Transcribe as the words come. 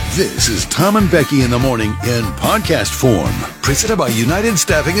This is Tom and Becky in the morning in podcast form. Presented by United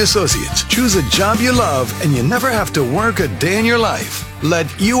Staffing Associates. Choose a job you love and you never have to work a day in your life.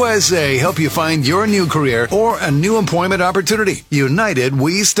 Let USA help you find your new career or a new employment opportunity. United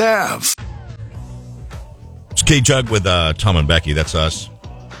We Staff. It's K-Jug with Tom and Becky. That's us.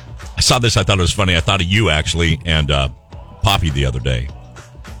 I saw this. I thought it was funny. I thought of you, actually, and Poppy the other day.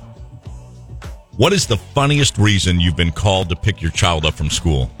 What is the funniest reason you've been called to pick your child up from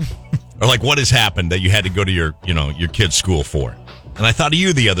school? Or like what has happened that you had to go to your kid's school for? And I thought of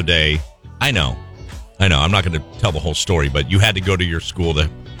you the other day. I know. I'm not going to tell the whole story, but you had to go to your school to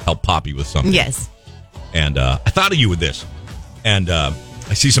help Poppy with something. Yes. And I thought of you with this. And I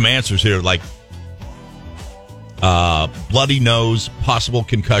see some answers here like bloody nose, possible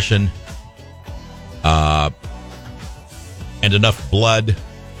concussion, and enough blood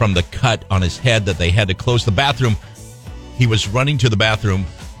from the cut on his head that they had to close the bathroom. He was running to the bathroom,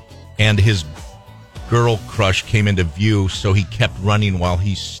 and his girl crush came into view, so he kept running while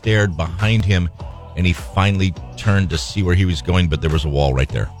he stared behind him, and he finally turned to see where he was going, but there was a wall right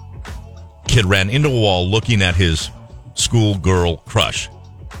there. Kid ran into a wall looking at his schoolgirl crush.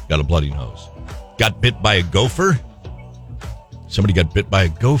 Got a bloody nose. Got bit by a gopher. Somebody got bit by a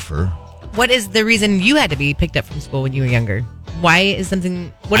gopher. What is the reason you had to be picked up from school when you were younger? What is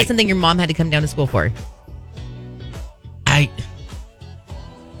something your mom had to come down to school for? I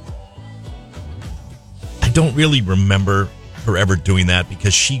don't really remember her ever doing that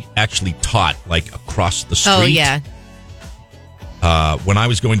because she actually taught like across the street. Oh, yeah. When I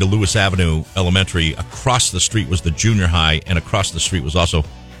was going to Lewis Avenue Elementary, across the street was the junior high, and across the street was also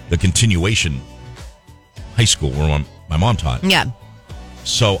the continuation high school where my mom taught. Yeah.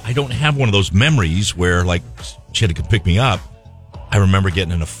 So I don't have one of those memories where like she had to pick me up. I remember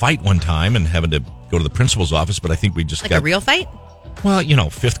getting in a fight one time and having to go to the principal's office, but I think we just got... a real fight? Well,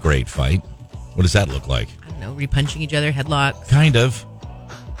 5th grade fight. What does that look like? I don't know, repunching each other, headlocks. Kind of.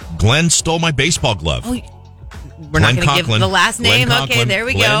 Glenn stole my baseball glove. Oh, we're not going to give the last name? Okay, there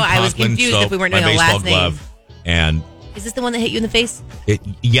we go. I was confused if we weren't doing the last name. Glove, and is this the one that hit you in the face?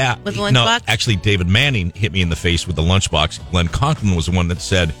 Yeah. With the lunchbox? No, actually, David Manning hit me in the face with the lunchbox. Glenn Conklin was the one that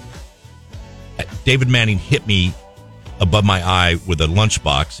said, David Manning hit me above my eye with a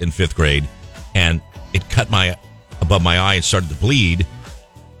lunchbox in 5th grade, and it cut above my eye and started to bleed.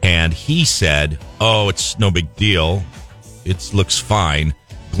 And he said, "Oh, it's no big deal. It looks fine."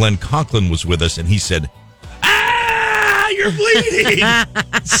 Glenn Conklin was with us, and he said, "Ah, you're bleeding!"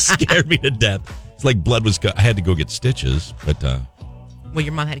 Scared me to death. It's like blood was. I had to go get stitches, but well,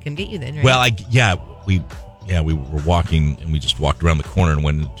 your mom had to come get you then, right? Well, we were walking, and we just walked around the corner and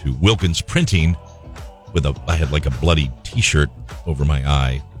went into Wilkins Printing. I had like a bloody T-shirt over my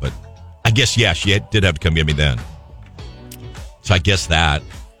eye, but I guess, she did have to come get me then. So I guess that.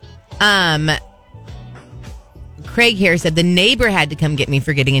 Craig here said the neighbor had to come get me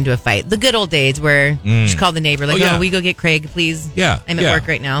for getting into a fight. The good old days where you just call the neighbor, like, we go get Craig, please. Yeah. I'm at work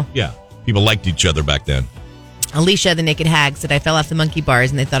right now. Yeah. People liked each other back then. Alicia, the naked hag, said I fell off the monkey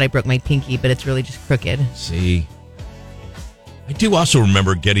bars and they thought I broke my pinky, but it's really just crooked. See. I do also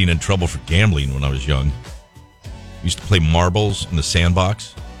remember getting in trouble for gambling when I was young. We used to play marbles in the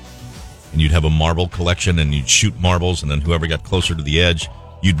sandbox, and you'd have a marble collection, and you'd shoot marbles, and then whoever got closer to the edge,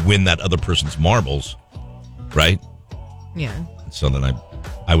 you'd win that other person's marbles, right? Yeah. So then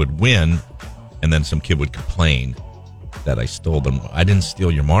I would win, and then some kid would complain that I stole them. I didn't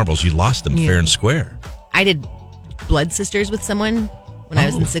steal your marbles. You lost them fair and square. I did Blood Sisters with someone when I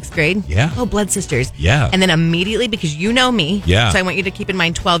was in 6th grade. Yeah. Oh, Blood Sisters. Yeah. And then immediately, because you know me, so I want you to keep in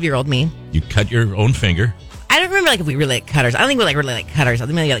mind 12-year-old me. You cut your own finger. I don't remember if we really cut ours. I don't think we really like cut ours. I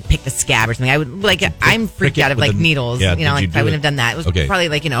think we pick the scab or something. I would I'm freaked out of needles. Yeah, I wouldn't have done that. It was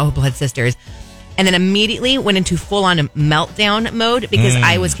probably Blood Sisters. And then immediately went into full-on meltdown mode because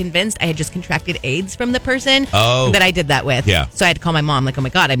I was convinced I had just contracted AIDS from the person that I did that with. Yeah. So I had to call my mom, like, oh my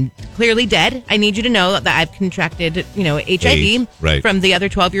God, I'm clearly dead. I need you to know that I've contracted, HIV AIDS, right, from the other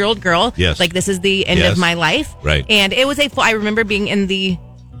 12-year-old girl. Yes. Like, this is the end of my life. Right. And it was I remember being in the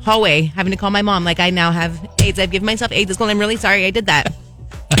hallway having to call my mom, like, I now have AIDS. I've given myself AIDS. I'm really sorry I did that.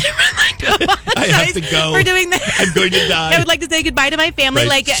 I have to go. We're doing that. I'm going to die. I would like to say goodbye to my family.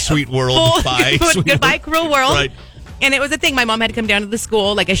 Right. Sweet world. Bye. Goodbye, cruel world. Right. And it was a thing. My mom had to come down to the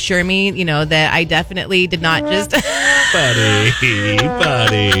school, assure me, that I definitely did not just... buddy.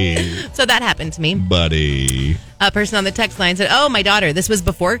 So that happened to me. Buddy. A person on the text line said, oh, my daughter, this was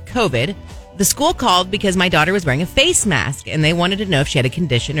before COVID. The school called because my daughter was wearing a face mask, and they wanted to know if she had a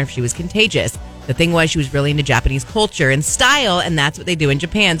condition or if she was contagious. The thing was, she was really into Japanese culture and style, and that's what they do in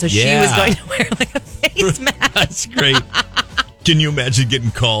Japan. So she was going to wear a face mask. That's great. Can you imagine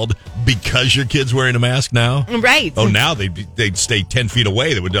getting called because your kid's wearing a mask now? Right. Oh, now they'd stay 10 feet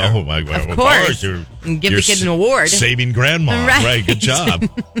away. They would, oh, my God. Of course. You're Give the kid an award. Saving grandma. Right. Good job.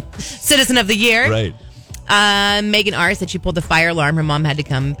 Citizen of the Year. Right. Megan R. said she pulled the fire alarm. Her mom had to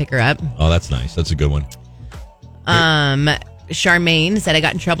come pick her up. Oh, that's nice. That's a good one. Charmaine said, I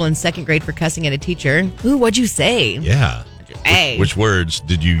got in trouble in second grade for cussing at a teacher. Ooh, what'd you say? Yeah. Hey. Which words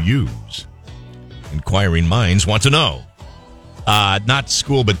did you use? Inquiring minds want to know. Not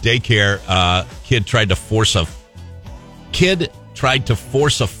school, but daycare. Kid tried to force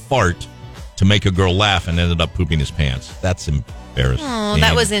a fart to make a girl laugh and ended up pooping his pants. That's embarrassing. Oh,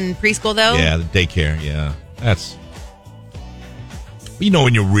 that was in preschool, though? Yeah, the daycare. Yeah. That's...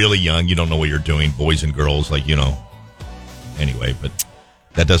 when you're really young, you don't know what you're doing. Boys and girls, Anyway, but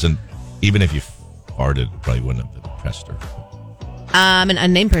that doesn't... Even if you farted, it probably wouldn't have impressed her. An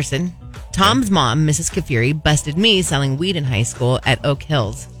unnamed person. Tom's mom, Mrs. Kafiri, busted me selling weed in high school at Oak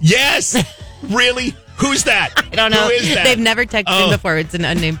Hills. Yes! Really? Who's that? I don't know. Who is that? They've never texted in before. It's an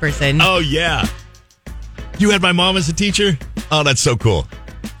unnamed person. Oh, yeah. You had my mom as a teacher? Oh, that's so cool.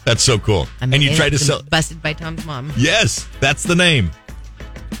 That's so cool. And you tried to sell... Busted by Tom's mom. Yes, that's the name.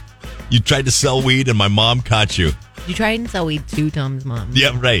 You tried to sell weed and my mom caught you. You tried and sell weed to Tom's mom.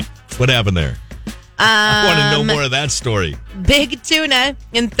 Yeah, right. What happened there? I want to know more of that story. Big tuna.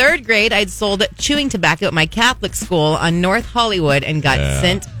 In third grade, I'd sold chewing tobacco at my Catholic school on North Hollywood and got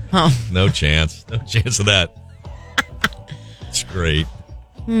sent home. No chance. No chance of that. It's great.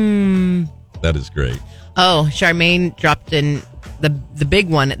 That is great. Oh, Charmaine dropped in the big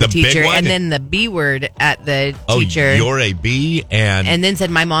one at the teacher and then the B word at the teacher. Oh, you're a B and then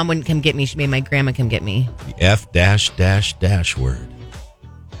said my mom wouldn't come get me. She made my grandma come get me. The F word.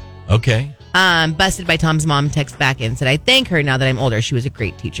 Okay. Busted by Tom's mom texts back in, said, I thank her now that I'm older. She was a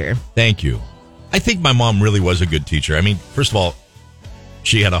great teacher. Thank you. I think my mom really was a good teacher. I mean, first of all,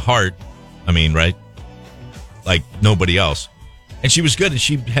 she had a heart. I mean, right? Like nobody else. And she was good and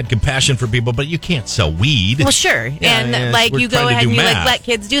she had compassion for people, but you can't sell weed. Well, sure. Yeah, and you go ahead and you let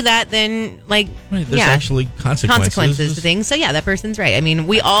kids do that, then there's actually consequences to things. So yeah, that person's right. I mean,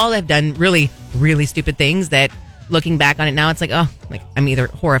 we all have done really, really stupid things that looking back on it now, it's I'm either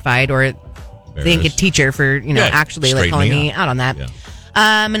horrified or thank a teacher for, actually calling me out on that. Yeah.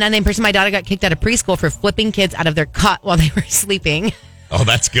 An unnamed person, my daughter got kicked out of preschool for flipping kids out of their cot while they were sleeping. Oh,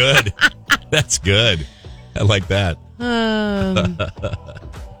 that's good. That's good. I like that.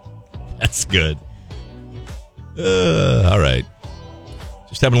 That's good. All right.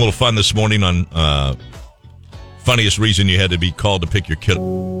 Just having a little fun this morning on funniest reason you had to be called to pick your kid.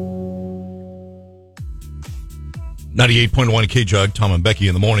 98.1 K-Jug, Tom and Becky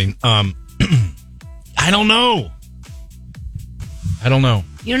in the morning. I don't know.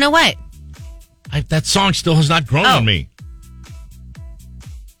 You don't know what? That song still has not grown on me.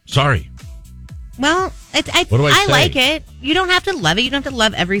 Sorry. Well, what do I say? like it. You don't have to love it. You don't have to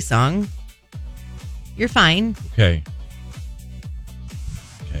love every song. You're fine. Okay.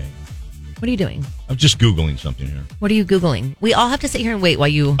 What are you doing? I'm just Googling something here. What are you Googling? We all have to sit here and wait while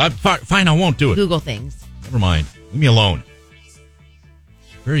you... Fine, I won't do it. Google things. Never mind. Leave me alone.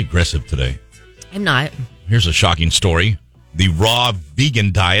 Very aggressive today. I'm not. Here's a shocking story. The raw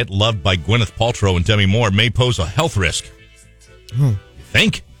vegan diet loved by Gwyneth Paltrow and Demi Moore may pose a health risk. You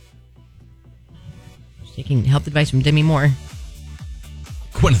think? Taking health advice from Demi Moore.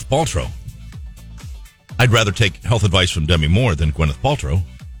 Gwyneth Paltrow. I'd rather take health advice from Demi Moore than Gwyneth Paltrow.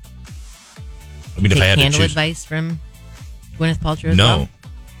 I mean, if I had to choose. Candle advice from Gwyneth Paltrow as No. well?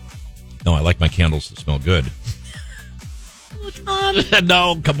 No, I like my candles to smell good.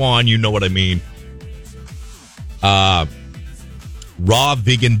 No, come on. You know what I mean. Raw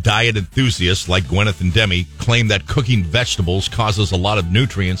vegan diet enthusiasts like Gwyneth and Demi claim that cooking vegetables causes a lot of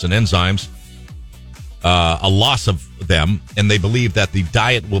nutrients and enzymes, a loss of them, and they believe that the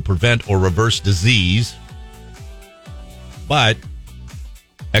diet will prevent or reverse disease. But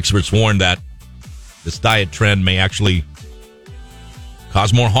experts warn that this diet trend may actually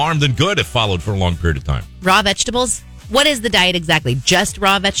cause more harm than good if followed for a long period of time. Raw vegetables? What is the diet exactly? Just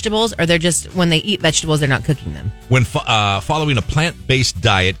raw vegetables? Or they're just, when they eat vegetables, they're not cooking them? When following a plant-based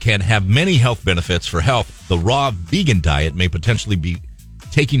diet can have many health benefits for health, the raw vegan diet may potentially be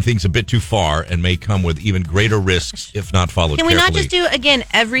taking things a bit too far and may come with even greater risks if not followed carefully. Can we not just do, again,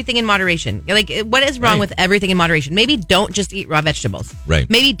 everything in moderation? Like, what is wrong with everything in moderation? Maybe don't just eat raw vegetables. Right.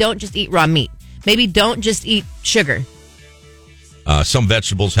 Maybe don't just eat raw meat. Maybe don't just eat sugar. Some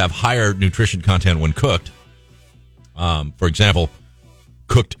vegetables have higher nutrition content when cooked. For example,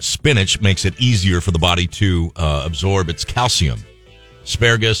 cooked spinach makes it easier for the body to absorb its calcium.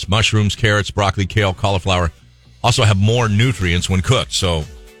 Asparagus, mushrooms, carrots, broccoli, kale, cauliflower also have more nutrients when cooked. So,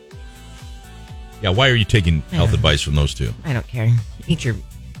 yeah, why are you taking health advice from those two? I don't care. Eat your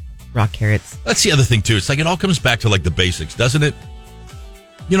raw carrots. That's the other thing, too. It's like it all comes back to like the basics, doesn't it?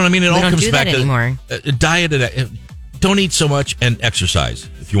 You know what I mean? It all comes back to anymore. Diet. Don't eat so much and exercise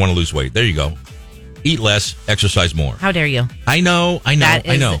if you want to lose weight. There you go. Eat less, exercise more. How dare you? I know.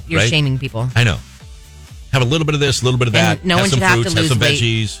 You're right? shaming people. I know. Have a little bit of this, a little bit of that. No one should have to lose have some weight.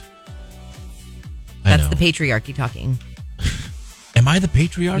 veggies. That's the patriarchy talking. Am I the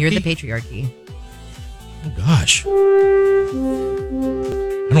patriarchy? You're the patriarchy. Oh, gosh.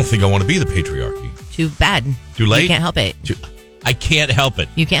 I don't think I want to be the patriarchy. Too bad. Too late? You can't help it. I can't help it.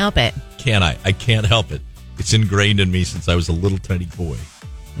 You can't help it. Can I? I can't help it. It's ingrained in me since I was a little tiny boy.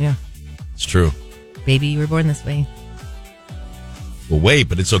 Yeah. It's true. Baby, you were born this way. Well, wait,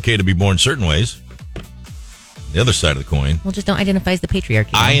 but it's okay to be born certain ways. The other side of the coin. Well, just don't identify as the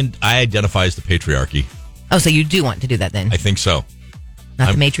patriarchy. I identify as the patriarchy. Oh, so you do want to do that then? I think so.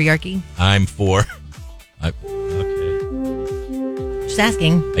 Not the matriarchy? I'm for... okay. Just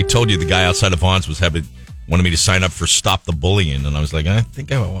asking. I told you the guy outside of Vaughn's wanted me to sign up for Stop the Bullying, and I was like, I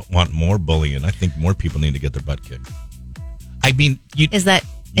think I want more bullying. I think more people need to get their butt kicked. I mean... Is that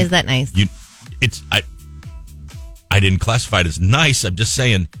nice? I didn't classify it as nice. I'm just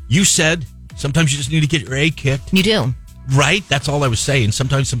saying, you said... Sometimes you just need to get your A kicked. You do. Right? That's all I was saying.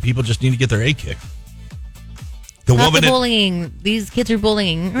 Sometimes some people just need to get their A kicked. Stop the bullying. These kids are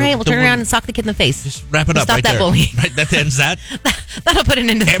bullying. All right, we'll turn around and sock the kid in the face. Just wrap it up right there. Stop that bullying. Right, that ends that. That'll put an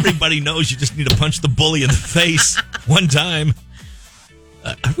end to that. Everybody knows you just need to punch the bully in the face one time.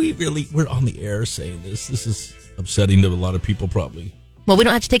 Are we really... We're on the air saying this. This is upsetting to a lot of people probably. Well, we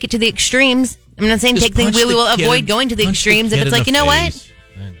don't have to take it to the extremes. I'm not saying take things. We will avoid going to the extremes. If it's like, you know what?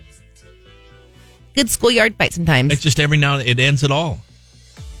 Good schoolyard fight sometimes. It's just every now and then it ends it all.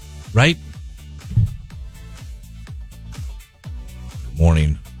 Right? Good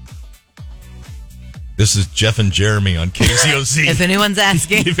morning. This is Jeff and Jeremy on KCOC. If anyone's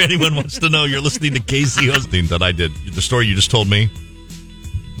asking. If anyone wants to know, you're listening to KCOC. That I did. The story you just told me?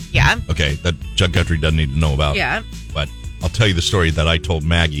 Yeah. Okay, that Chuck Guthrie doesn't need to know about. Yeah. But I'll tell you the story that I told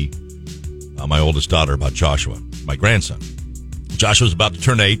Maggie, my oldest daughter, about Joshua, my grandson. Joshua's about to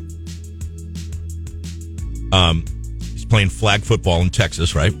turn 8. He's playing flag football in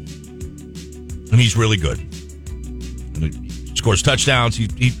Texas, right? And he's really good. And he scores touchdowns.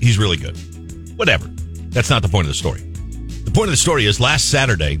 He's really good. Whatever. That's not the point of the story. The point of the story is last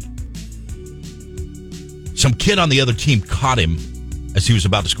Saturday, some kid on the other team caught him as he was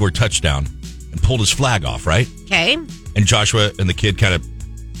about to score a touchdown and pulled his flag off, right? Okay. And Joshua and the kid kind of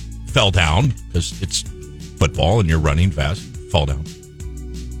fell down because it's football and you're running fast. Fall down.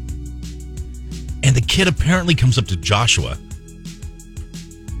 And the kid apparently comes up to Joshua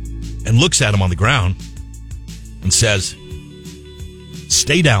and looks at him on the ground and says,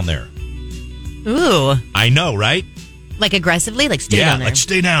 "Stay down there." Ooh. I know, right? Like aggressively? Like stay down there? Yeah, like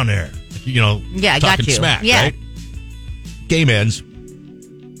stay down there. Yeah, I got you. Smack, yeah. Right? Game ends.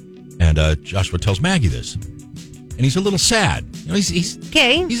 And Joshua tells Maggie this. And he's a little sad. He's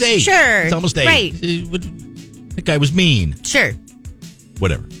okay. He's 8. Sure. He's almost 8. Right. That guy was mean. Sure.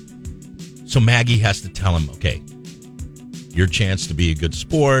 Whatever. So Maggie has to tell him, okay, your chance to be a good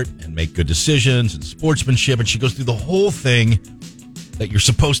sport and make good decisions and sportsmanship. And she goes through the whole thing that you're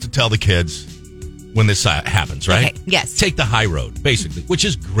supposed to tell the kids when this happens, right? Okay. Yes. Take the high road, basically, which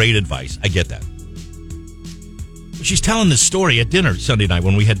is great advice. I get that. But she's telling this story at dinner Sunday night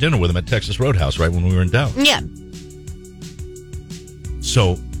when we had dinner with him at Texas Roadhouse, right, when we were in Dallas. Yeah.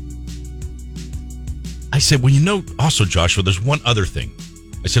 So I said, well, also, Joshua, there's one other thing.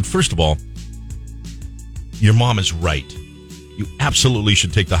 I said, first of all, your mom is right. You absolutely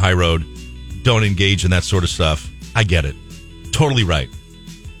should take the high road. Don't engage in that sort of stuff. I get it. Totally right.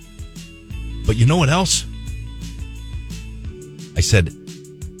 But you know what else? I said,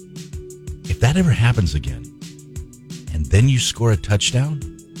 if that ever happens again, and then you score a touchdown,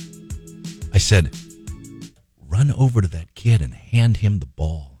 I said, run over to that kid and hand him the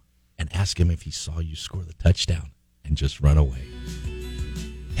ball and ask him if he saw you score the touchdown and just run away.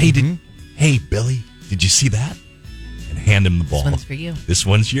 Hey, Billy, did you see that? And hand him the ball. This one's for you. This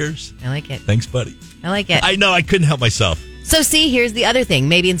one's yours. I like it. Thanks, buddy. I like it. I know, I couldn't help myself. So see, here's the other thing.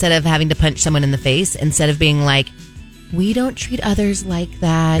 Maybe instead of having to punch someone in the face, instead of being like, we don't treat others like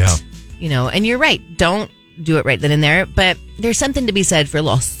that, and you're right. Don't do it right then and there. But there's something to be said for a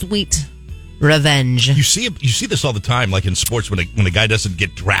little sweet revenge. You see this all the time, like in sports when a guy doesn't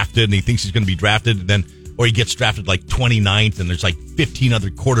get drafted and he thinks he's going to be drafted, and then or he gets drafted like 29th and there's like 15 other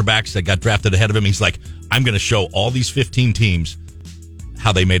quarterbacks that got drafted ahead of him. He's like, I'm going to show all these 15 teams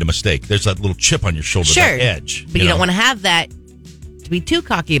how they made a mistake. There's that little chip on your shoulder, that edge. But you don't want to have that to be too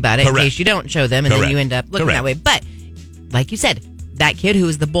cocky about it in case you don't show them and then you end up looking that way. But like you said, that kid who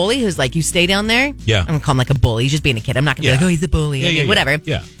was the bully, who's like, you stay down there. Yeah. I'm going to call him like a bully. He's just being a kid. I'm not going to be like, oh, he's a bully. Whatever.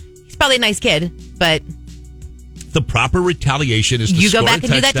 Yeah. He's probably a nice kid, but... The proper retaliation is to you score go back a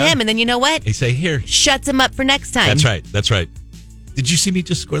and do that to touchdown. him, and then you know what? They say, here. Shuts him up for next time. That's right. Did you see me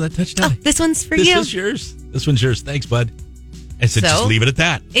just score that touchdown? Oh, this one's for you. This is yours. This one's yours. Thanks, bud. I said, just leave it at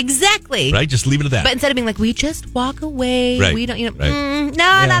that. Exactly. Right? Just leave it at that. But instead of being like, we just walk away. Right. We don't,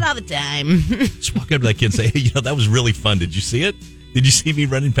 not all the time. Just walk up to that kid and say, hey, that was really fun. Did you see it? Did you see me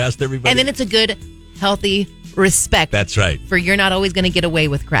running past everybody? And then it's a good, healthy respect. That's right. For you're not always going to get away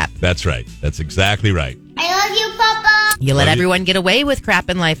with crap. That's right. That's exactly right. I love you, Papa. You let everyone get away with crap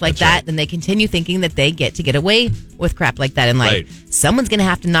in life like that, then they continue thinking that they get to get away with crap like that in life. Right. Someone's going to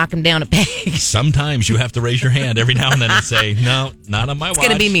have to knock them down a peg. Sometimes you have to raise your hand every now and then and say, no, not on my watch. It's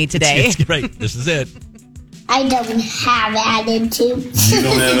going to be me today. It's right. This is it. I don't have attitude. You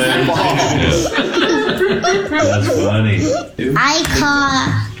don't have attitude? That's funny. I call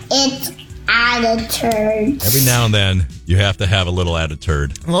it attitude. Every now and then, you have to have a little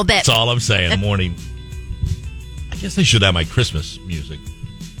attitude. A little bit. That's all I'm saying. Morning. I guess I should have my Christmas music.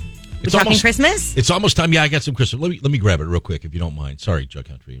 We're talking Christmas? It's almost time. Yeah, I got some Christmas. Let me grab it real quick, if you don't mind. Sorry, Jug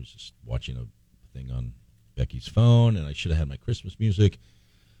Country. I was just watching a thing on Becky's phone, and I should have had my Christmas music.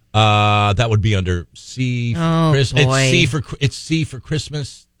 That would be under C. Oh, boy. It's C for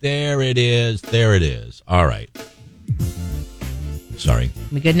Christmas. There it is. All right. Sorry.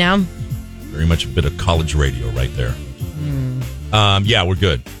 We good now? Very much a bit of college radio right there. Yeah, we're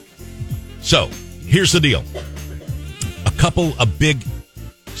good. So, here's the deal. A couple of big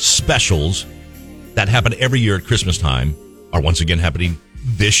specials that happen every year at Christmas time are once again happening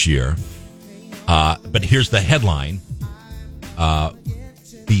this year. But here's the headline.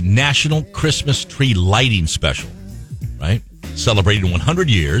 The National Christmas Tree Lighting Special, right? Celebrating 100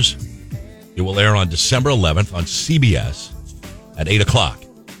 years. It will air on December 11th on CBS at 8 o'clock.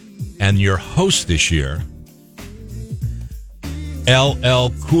 And your host this year, LL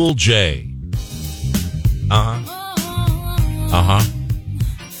Cool J. My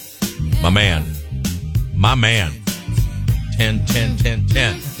man. 10, 10, 10,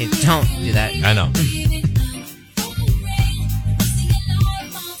 10. Okay, don't do that. I know.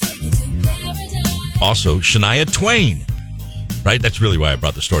 Also, Shania Twain. Right? That's really why I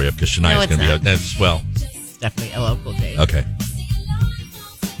brought the story up, because Shania's going to be out. That's, well. It's definitely LL Cool J. Okay.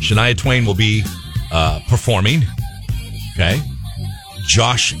 Shania Twain will be performing. Okay.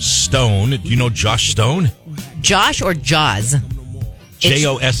 Josh Stone. Do you know Josh Stone? Josh or Jaws?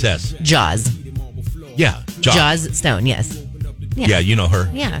 Joss. Jaws. Yeah. Jaws Stone, yes. Yeah, you know her.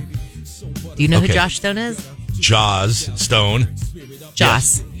 Yeah. Do you know who Josh Stone is? Jaws Stone.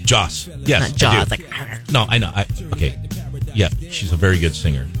 Joss. Yes. Joss. Yes. Not Jaws. No, I know. Okay. Yeah, she's a very good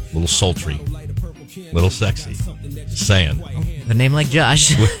singer. A little sultry. A little sexy. Just saying. A name like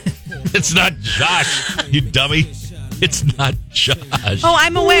Josh. It's not Josh, you dummy. It's not Josh. Oh,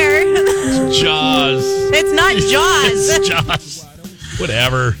 I'm aware. It's Jaws. It's not Jaws. It's Jaws.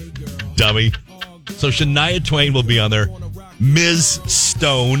 Whatever, dummy. So Shania Twain will be on there. Ms.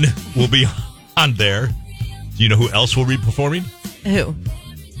 Stone will be on there. Do you know who else will be performing? Who?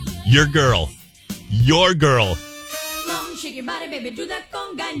 Your girl.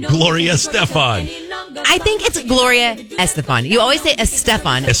 Gloria Estefan. I think it's Gloria Estefan. You always say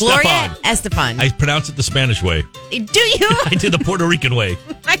Estefan. Gloria Estefan. I pronounce it the Spanish way. Do you? I do the Puerto Rican way.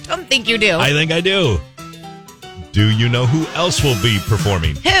 I don't think you do. I think I do. Do you know who else will be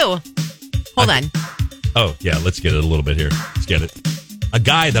performing? Who? Hold on. Oh, yeah, let's get it a little bit here. Let's get it. A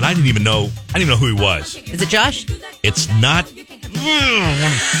guy that I didn't even know who he was. Is it Josh? It's not. I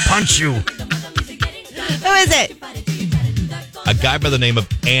want to punch you. Who is it? A guy by the name of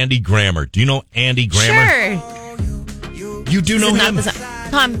Andy Grammer. Do you know Andy Grammer? Sure. You do know him?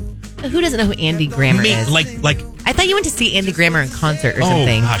 Tom, who doesn't know who Andy Grammer is? Like. I thought you went to see Andy Grammer in concert or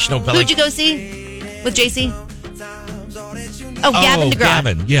something. Oh, gosh, no. Who'd you go see with JC? Oh, Gavin DeGraw.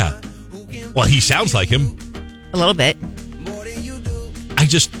 Gavin, yeah. Well, he sounds like him. A little bit. I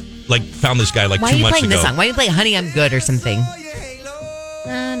just, found this guy 2 months ago. Why are you playing this song? Why don't you play Honey, I'm Good or something?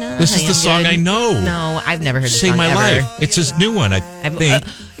 This is the song I know. No, I've never heard this Save song My ever. Life. It's his new one, I think.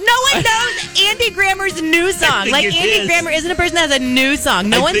 No one knows Andy Grammer's new song. Andy Grammer isn't a person that has a new song.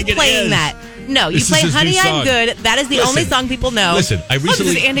 No one's playing that. No, you play Honey, I'm Good. That is the only song people know. Listen, this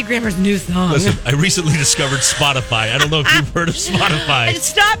is Andy Grammer's new song. Listen, I recently discovered Spotify. I don't know if you've heard of Spotify.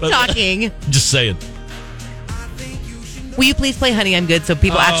 Stop talking. Just saying. Will you please play Honey, I'm Good so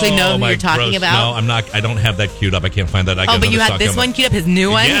people actually know who you're talking about? No, I'm not. I don't have that queued up. I can't find that. But you had this one queued up, his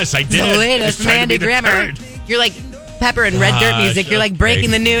new one? Yes, I did. The latest from Andy Grammer. You're like Pepper and Red Dirt music. You're like breaking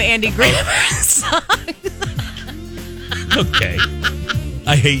the new Andy Grammer song. Okay.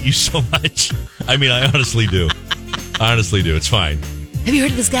 I hate you so much. I mean, I honestly do. It's fine. Have you heard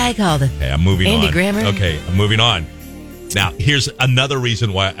of this guy called I'm moving on. Andy Grammer? Okay, I'm moving on. Now, here's another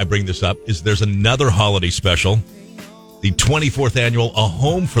reason why I bring this up is there's another holiday special. The 24th annual A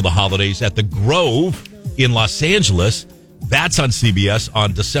Home for the Holidays at the Grove in Los Angeles. That's on CBS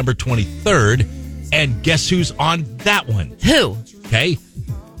on December 23rd. And guess who's on that one? Who? Okay.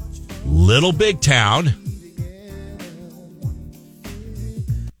 Little Big Town.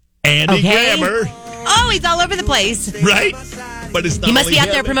 Andy Grammer. Oh, he's all over the place. Right? But it's not he must be out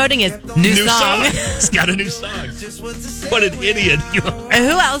there him. promoting his new song. He's got a new song. What an idiot. Who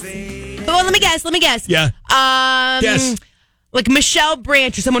else? Well, let me guess. Yeah. Guess. Like Michelle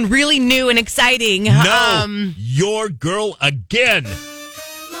Branch or someone really new and exciting. No. Your Girl Again.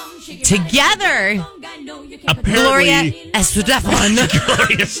 Together. Apparently. Gloria Estefan.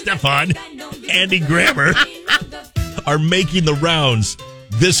 Andy Grammer are making the rounds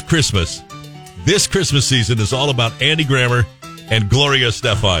this Christmas. This Christmas season is all about Andy Grammer and Gloria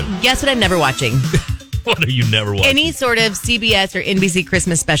Estefan. Guess what I'm never watching? What are you never watching? Any sort of CBS or NBC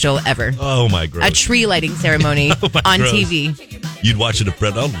Christmas special ever. Oh, my gross. A tree lighting ceremony on gross. TV. You'd watch it if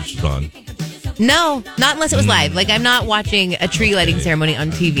Brett Eldridge was on. No, not unless it was live. Like, I'm not watching a tree lighting ceremony on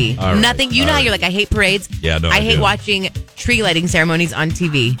TV. All right. Nothing. You know how you're like, I hate parades? Yeah, no, I hate do. watching tree lighting ceremonies on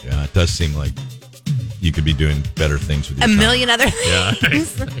TV. Yeah, it does seem like you could be doing better things with your time. million other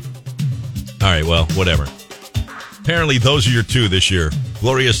things. Yeah. All right, well, whatever. Apparently, those are your two this year.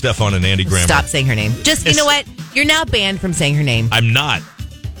 Gloria Estefan and Andy Grammer. Stop saying her name. Just, you know what? You're now banned from saying her name. I'm not.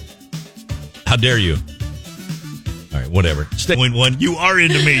 How dare you? All right, whatever. Stay one. You are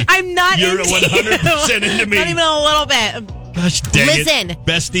into me. I'm not You're into 100% into me. Not even a little bit. Gosh dang Listen. it.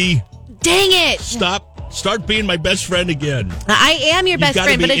 Bestie. Dang it. Start being my best friend again. I am your best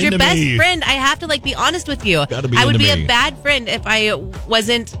friend, but as your best me. friend, I have to be honest with you. I would be me. a bad friend if I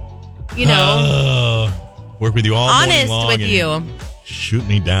wasn't, work with you all honest morning long with and you. Shoot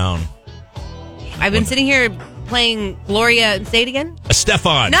me down. I've been sitting here playing Gloria. Say it again.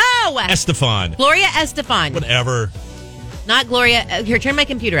 Estefan. No. Estefan. Gloria Estefan. Whatever. Not Gloria. Here, turn my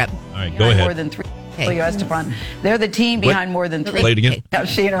computer up. All right, go ahead. More than three. Emilio Estefan. They're the team behind more than three. Play it again.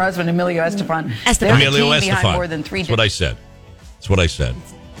 She and her husband, Emilio Estefan. Estefan. Emilio They're the team Estefan. behind more than three. That's what I said. That's what I said.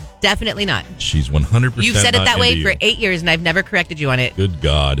 Definitely not. She's 100%. You've said it not that way into for you. 8 years, and I've never corrected you on it. Good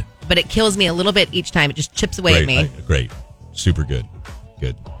God. But it kills me a little bit each time. It just chips away at me. Great. Super good.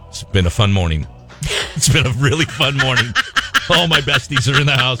 Good. It's been a fun morning. It's been a really fun morning. All my besties are in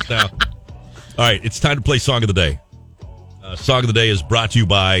the house now. All right, it's time to play Song of the Day. Song of the Day is brought to you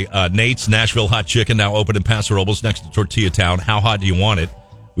by Nate's Nashville Hot Chicken, now open in Paso Robles next to Tortilla Town. How hot do you want it?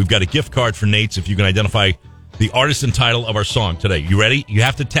 We've got a gift card for Nate's if you can identify the artist and title of our song today. You ready? You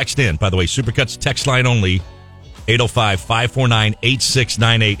have to text in. By the way, Supercuts text line only,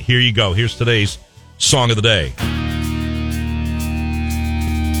 805-549-8698. Here you go. Here's today's Song of the Day.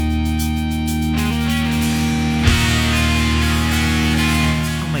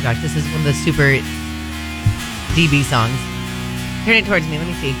 Oh my gosh, this is one of the super DB songs. Turn it towards me. Let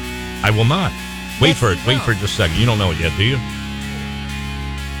me see. I will not. Wait for it. Wait for it just a second. You don't know it yet, do you?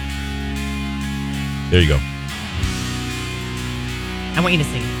 There you go. I want you to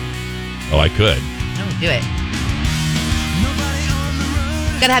sing. Oh, I could. No, do it.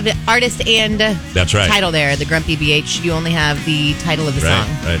 Gotta have the artist and That's right. title there. The Grumpy BH. You only have the title of the Right,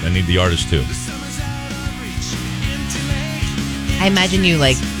 song. right. I need the artist too. I imagine you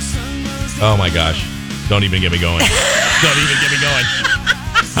like. Oh my gosh! Don't even get me going. Don't even get me going.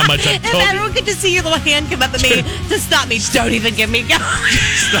 How much I If told you? everyone could just see your little hand come up at me to stop me, don't even get me going.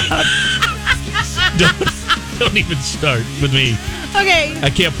 Stop. Don't even start with me. Okay.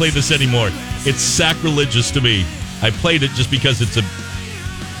 I can't play this anymore. It's sacrilegious to me. I played it just because it's a.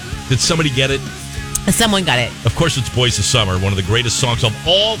 Did somebody get it? Someone got it. Of course, it's Boys of Summer, one of the greatest songs of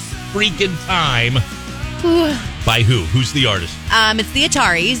all freaking time. By who? Who's the artist? It's the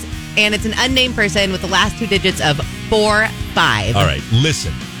Ataris, and it's an unnamed person with the last two digits of 45. All right,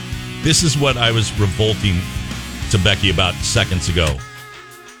 listen. This is what I was revolting to Becky about seconds ago.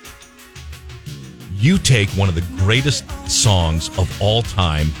 You take one of the greatest songs of all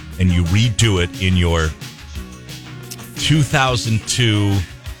time and you redo it in your 2002,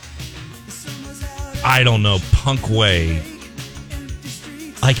 I don't know, punk way.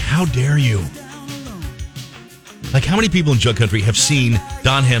 Like, how dare you? Like, how many people in Jug Country have seen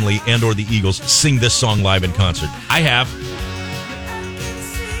Don Henley and or the Eagles sing this song live in concert? I have.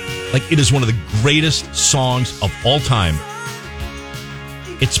 Like, it is one of the greatest songs of all time.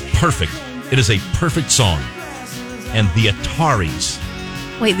 It's perfect. It is a perfect song. And the Ataris.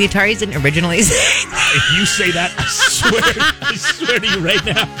 Wait, the Ataris didn't originally say If you say that, I swear to you right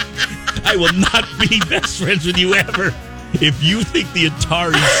now, I will not be best friends with you ever. If you think the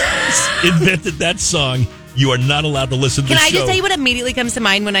Ataris invented that song, you are not allowed to listen to the show. Can I just tell you what immediately comes to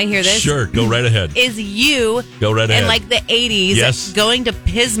mind when I hear this? Sure, go right ahead. Is you go right ahead. in like the 80s, yes, going to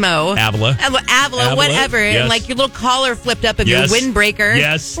Pismo, Avila, whatever, yes, and like your little collar flipped up of yes, your windbreaker,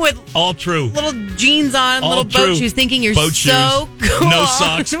 yes, with all true, little jeans on, all little true. boat shoes, thinking you're boat so shoes, cool, no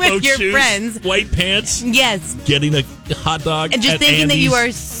socks, with boat your shoes, friends, white pants, yes, getting a hot dog, and just at thinking Andy's. that you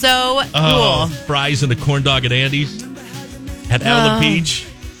are so cool. Fries and a corn dog at Andy's at Avila Beach,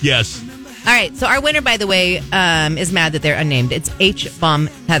 yes. All right, so our winner, by the way, is mad that they're unnamed. It's H-Bomb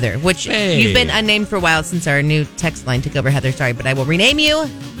Heather, which you've been unnamed for a while since our new text line took over, Heather. Sorry, but I will rename you.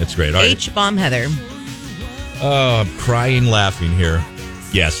 That's great. All right. H-Bomb Heather. Oh, I'm crying laughing here.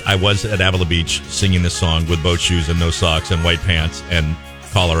 Yes, I was at Avila Beach singing this song with boat shoes and no socks and white pants and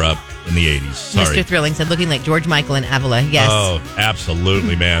collar up in the 80s. Sorry. Mr. Thrilling said, looking like George Michael in Avila. Yes. Oh,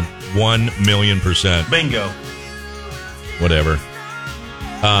 absolutely, man. 1,000,000%. Bingo. Whatever.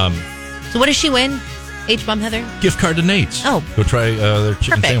 So what does she win? H-Bomb Heather? Gift card to Nate's. Oh. Go try their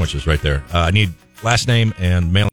chicken Perfect. sandwiches right there. I need last name and mailing.